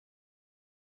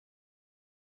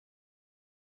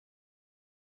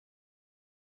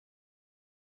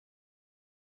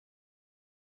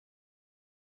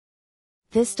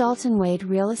This Dalton Wade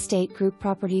Real Estate Group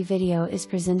property video is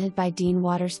presented by Dean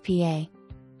Waters PA.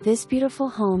 This beautiful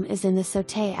home is in the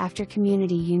Sauté after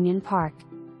Community Union Park.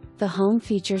 The home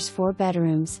features 4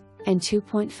 bedrooms, and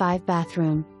 2.5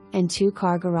 bathroom, and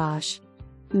 2-car garage.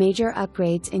 Major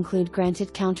upgrades include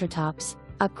granite countertops,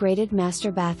 upgraded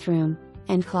master bathroom,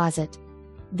 and closet.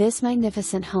 This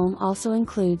magnificent home also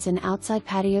includes an outside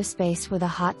patio space with a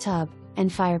hot tub,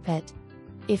 and fire pit.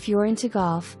 If you're into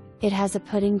golf, it has a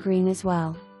putting green as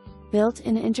well.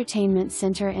 Built-in entertainment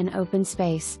center and open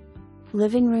space.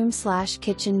 Living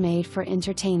room/kitchen made for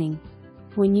entertaining.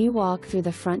 When you walk through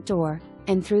the front door,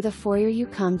 and through the foyer you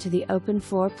come to the open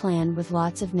floor plan with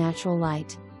lots of natural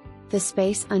light. The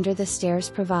space under the stairs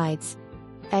provides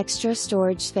extra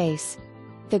storage space.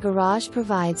 The garage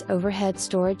provides overhead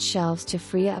storage shelves to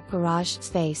free up garage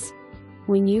space.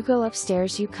 When you go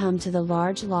upstairs you come to the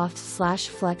large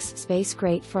loft/flex space,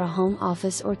 great for a home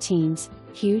office or teams,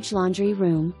 huge laundry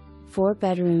room, 4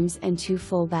 bedrooms and 2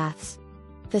 full baths.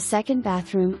 The second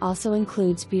bathroom also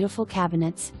includes beautiful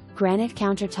cabinets, granite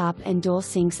countertop and dual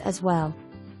sinks as well.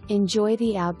 Enjoy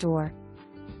the outdoor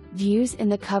views in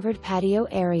the covered patio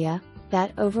area,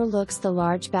 that overlooks the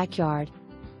large backyard.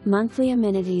 Monthly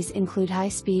amenities include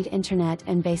high-speed internet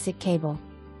and basic cable.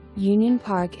 Union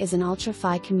Park is an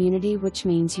ultra-fi community, which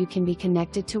means you can be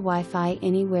connected to Wi-Fi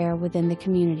anywhere within the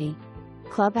community.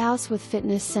 Clubhouse with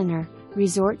fitness center,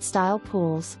 resort-style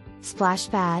pools, splash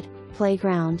pad,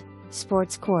 playground,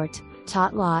 sports court,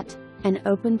 tot lot, an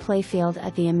open playfield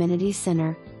at the amenity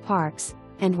center, parks,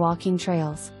 and walking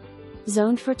trails.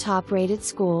 Zoned for top-rated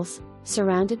schools,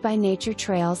 surrounded by nature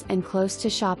trails and close to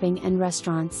shopping and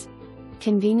restaurants.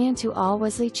 Convenient to all,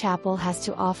 Wesley Chapel has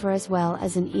to offer, as well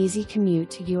as an easy commute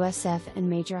to USF and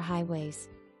major highways.